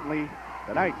 More importantly,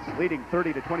 the Knights leading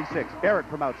 30-26. Barrett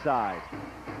from outside.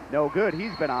 No good,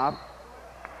 he's been off.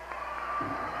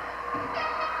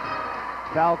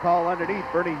 Foul call underneath.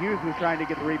 Bernie Hughes was trying to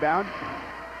get the rebound.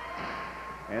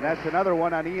 And that's another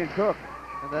one on Ian Cook.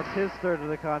 And that's his third of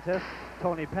the contest.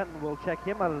 Tony Penton will check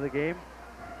him out of the game,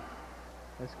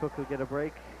 as Cook will get a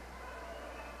break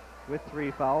with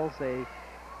 3 fouls.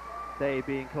 They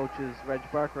being coaches Reg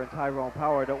Barker and Tyrone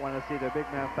Power, don't want to see their big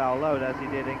man foul out as he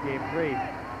did in Game 3.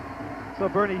 So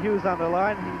Bernie Hughes on the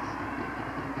line.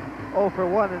 He's 0 for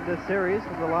 1 in this series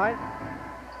from the line.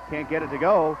 Can't get it to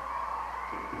go.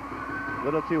 A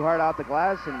little too hard off the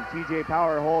glass, and TJ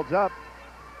Power holds up.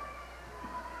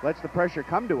 Lets the pressure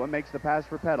come to him, makes the pass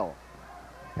for Petal.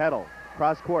 Petal,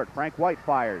 cross court, Frank White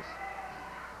fires.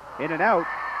 In and out,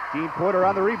 Dean Porter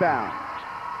on the rebound.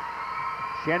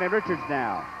 Shannon Richards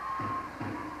now.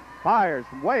 Fires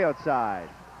from way outside.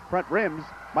 Front rims,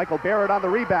 Michael Barrett on the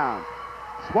rebound.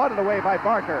 Swatted away by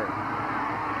Barker.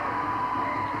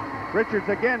 Richards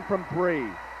again from 3.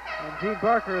 And Dean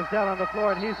Barker is down on the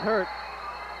floor and he's hurt.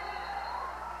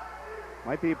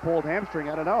 Might be a pulled hamstring,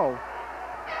 I don't know.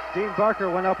 Dean Barker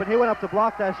went up, and he went up to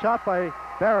block that shot by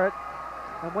Barrett.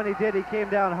 And when he did, he came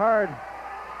down hard.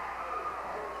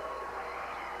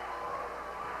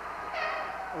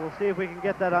 We'll see if we can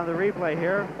get that on the replay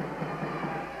here.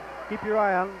 Keep your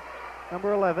eye on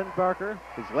number 11, Barker.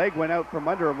 His leg went out from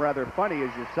under him rather funny, as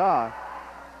you saw.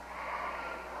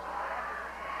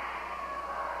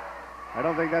 I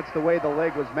don't think that's the way the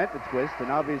leg was meant to twist,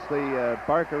 and obviously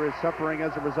Barker is suffering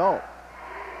as a result.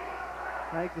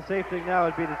 I think the safe thing now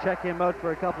would be to check him out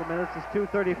for a couple of minutes. There's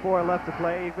 2:34 left to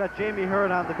play. You've got Jamie Hearn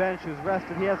on the bench, who's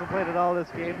rested. He hasn't played at all this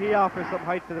game. He offers some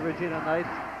height for the Regina Knights.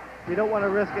 You don't want to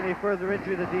risk any further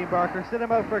injury to Dean Barker. Sit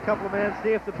him out for a couple of minutes,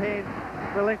 see if the pain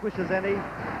relinquishes any.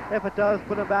 If it does,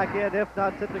 put him back in. If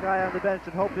not, sit the guy on the bench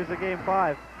and hope there's a game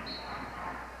 5.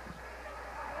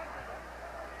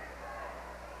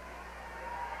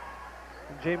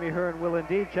 And Jamie Hearn will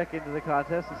indeed check into the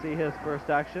contest to see his first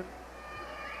action.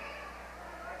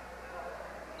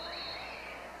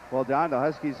 Well, Don, the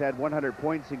Huskies had 100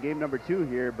 points in game number 2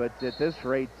 here, but at this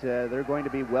rate, they're going to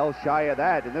be well shy of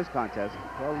that in this contest.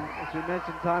 Well, as we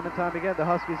mentioned time and time again, the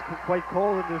Huskies quite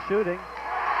cold in their shooting.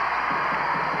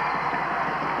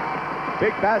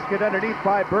 Big basket underneath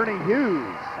by Bernie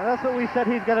Hughes. And that's what we said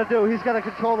he's got to do. He's got to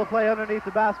control the play underneath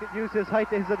the basket, use his height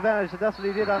to his advantage, and that's what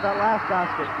he did on that last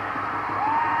basket.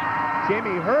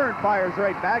 Jamie Hearn fires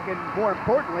right back, and more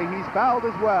importantly, he's fouled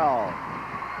as well.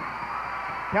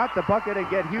 Count the bucket and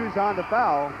get Hughes on the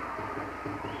foul.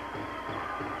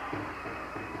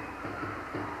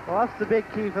 Well, that's the big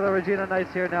key for the Regina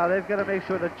Knights here now. They've got to make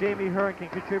sure that Jamie Hearn can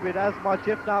contribute as much,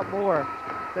 if not more,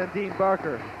 than Dean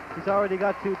Barker. He's already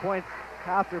got 2 points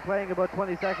after playing about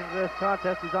 20 seconds of this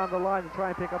contest. He's on the line to try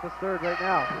and pick up his third right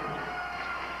now.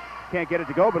 Can't get it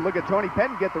to go, but look at Tony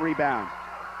Penn get the rebound.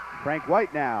 Frank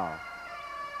White now.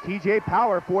 TJ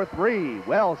Power for three.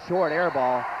 Well short air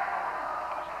ball.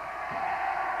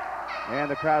 And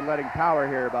the crowd letting Power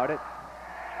hear about it.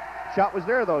 Shot was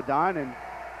there though, Don, and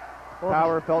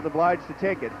Power felt obliged to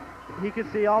take it. He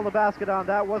could see all the basket on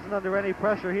that, wasn't under any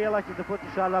pressure. He elected to put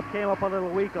the shot up, came up a little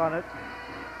weak on it.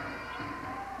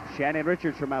 Shannon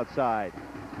Richards from outside.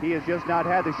 He has just not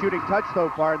had the shooting touch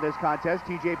so far in this contest.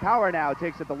 TJ Power now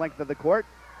takes it the length of the court.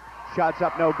 Shots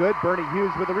up no good. Bernie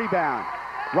Hughes with the rebound.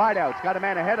 Rideout's got a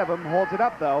man ahead of him, holds it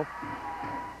up though.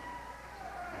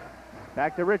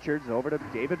 Back to Richards, over to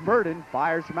David Murden.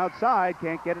 Fires from outside,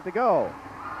 can't get it to go.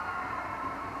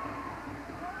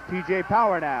 TJ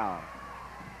Power now.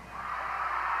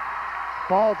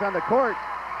 Falls on the court.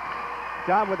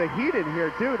 Don with a heat in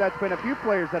here too. That's been a few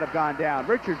players that have gone down.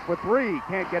 Richards for three,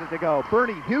 can't get it to go.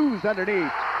 Bernie Hughes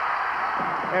underneath.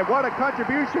 And what a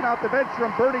contribution off the bench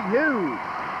from Bernie Hughes.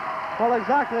 Well,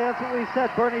 exactly, that's what we said.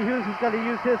 Bernie Hughes is going to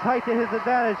use his height to his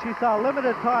advantage. He saw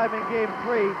limited time in game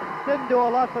 3. Didn't do a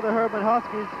lot for the Herdman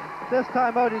Huskies. This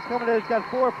time out, he's coming in, he's got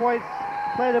 4 points.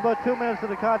 Played about 2 minutes of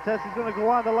the contest. He's going to go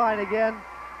on the line again.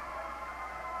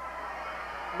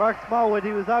 Mark Smallwood,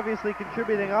 he was obviously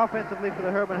contributing offensively for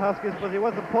the Herdman Huskies, but he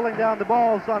wasn't pulling down the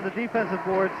balls on the defensive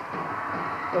boards.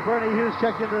 So Bernie Hughes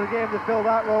checked into the game to fill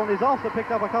that role, and he's also picked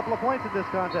up a couple of points in this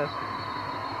contest.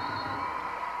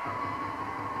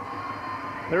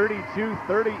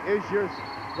 32-30 is your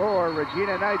score.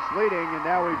 Regina Knights leading, and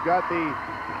now we've got the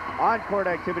on-court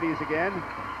activities again.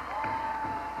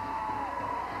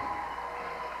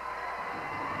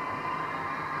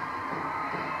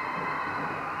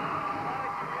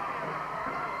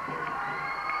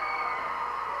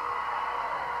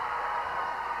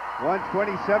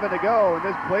 .127 to go, and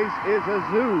this place is a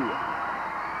zoo.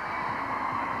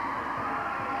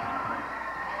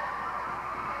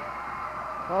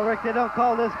 Well, Rick, they don't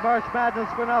call this March Madness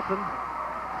for nothing.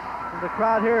 And the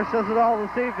crowd here says it all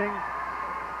this evening.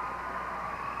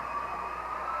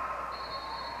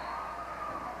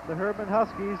 The Herdman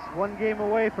Huskies, 1 game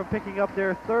away from picking up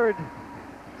their 3rd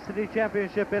city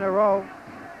championship in a row.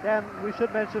 And we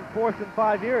should mention 4th in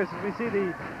 5 years. And we see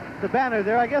the banner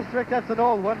there. I guess, Rick, that's an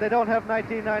old one. They don't have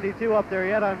 1992 up there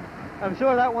yet. I'm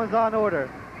sure that one's on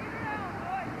order.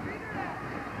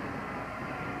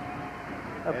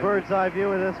 A bird's eye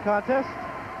view of this contest.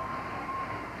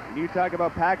 And you talk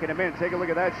about packing them in. Take a look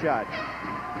at that shot.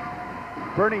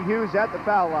 Bernie Hughes at the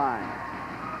foul line.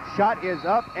 Shot is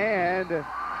up, and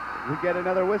we get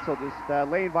another whistle. Just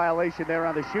lane violation there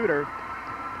on the shooter.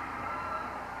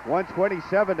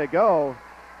 1:27 to go.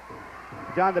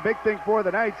 John, the big thing for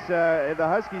the Knights, the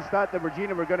Huskies thought that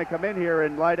Regina were going to come in here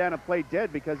and lie down and play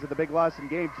dead because of the big loss in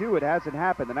game 2. It hasn't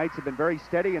happened. The Knights have been very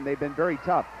steady, and they've been very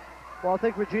tough. Well, I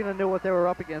think Regina knew what they were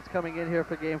up against coming in here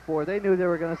for game 4. They knew they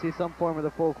were going to see some form of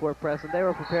the full court press, and they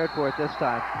were prepared for it this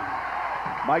time.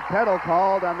 Mike Peddle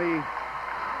called on the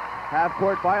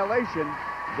half-court violation.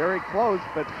 Very close,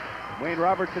 but Wayne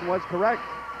Robertson was correct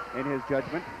in his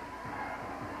judgment.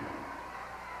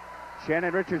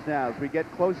 Shannon Richards now as we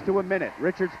get close to a minute.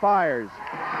 Richards fires.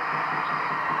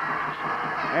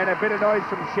 And a bit of noise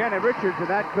from Shannon Richards, and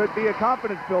that could be a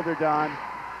confidence builder, Don.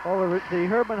 Well, the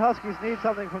Herdman Huskies need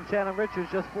something from Shannon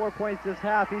Richards. Just 4 points this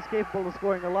half. He's capable of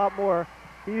scoring a lot more.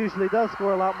 He usually does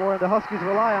score a lot more, and the Huskies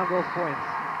rely on those points.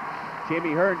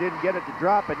 Jamie Hearn didn't get it to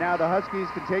drop, but now the Huskies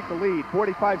can take the lead.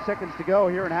 45 seconds to go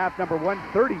here in half number 1.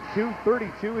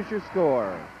 32-32 is your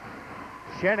score.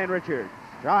 Shannon Richards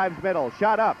drives middle,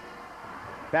 shot up.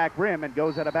 Back rim and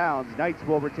goes out of bounds. Knights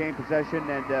will retain possession,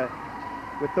 and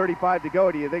with 35 to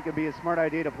go, do you think it'd be a smart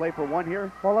idea to play for 1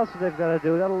 here? Well, that's what they've got to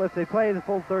do. That'll if they play the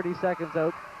full 30 seconds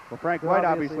out. Well, Frank White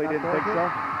obviously didn't think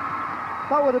so.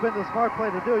 That would have been the smart play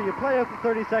to do. You play out the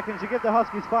 30 seconds, you give the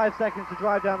Huskies 5 seconds to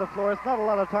drive down the floor. It's not a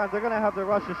lot of time. They're going to have to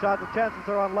rush a shot. The chances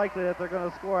are unlikely that they're going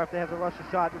to score if they have to rush a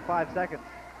shot in 5 seconds.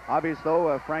 Obvious,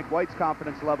 though, Frank White's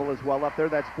confidence level is well up there.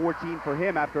 That's 14 for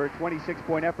him after a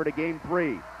 26-point effort at game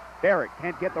 3. Barrett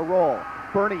can't get the roll.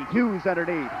 Bernie Hughes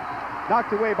underneath.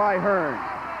 Knocked away by Hearn.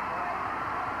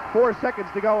 4 seconds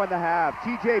to go in the half.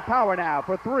 TJ Power now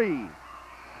for 3.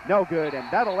 No good, and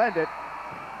that'll end it.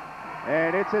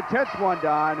 And it's a tense one,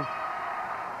 Don.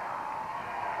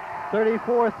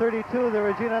 34-32, the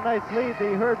Regina Knights lead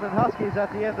the Herdman Huskies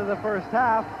at the end of the first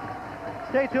half.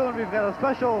 Stay tuned, we've got a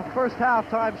special first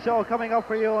halftime show coming up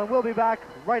for you, and we'll be back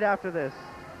right after this.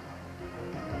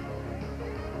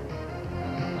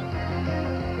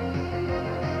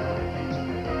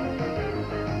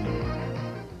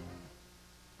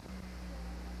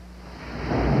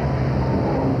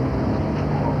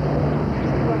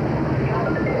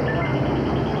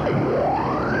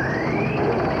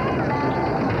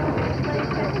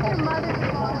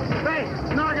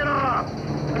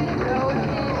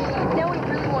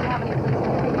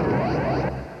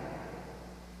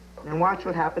 watch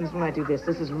what happens when I do this.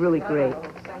 This is really great.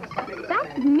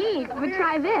 That's neat, but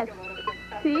try this.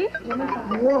 See?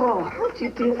 Whoa, how'd you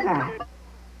do that?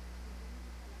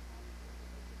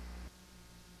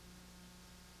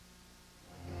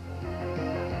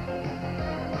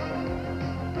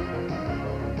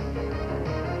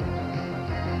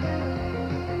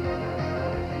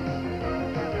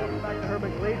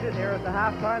 Herdman Collegiate here at the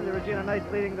halftime. The Regina Knights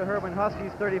leading the Herdman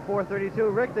Huskies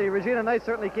 34-32. Rick, the Regina Knights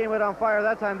certainly came out on fire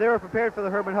that time. They were prepared for the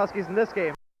Herdman Huskies in this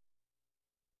game.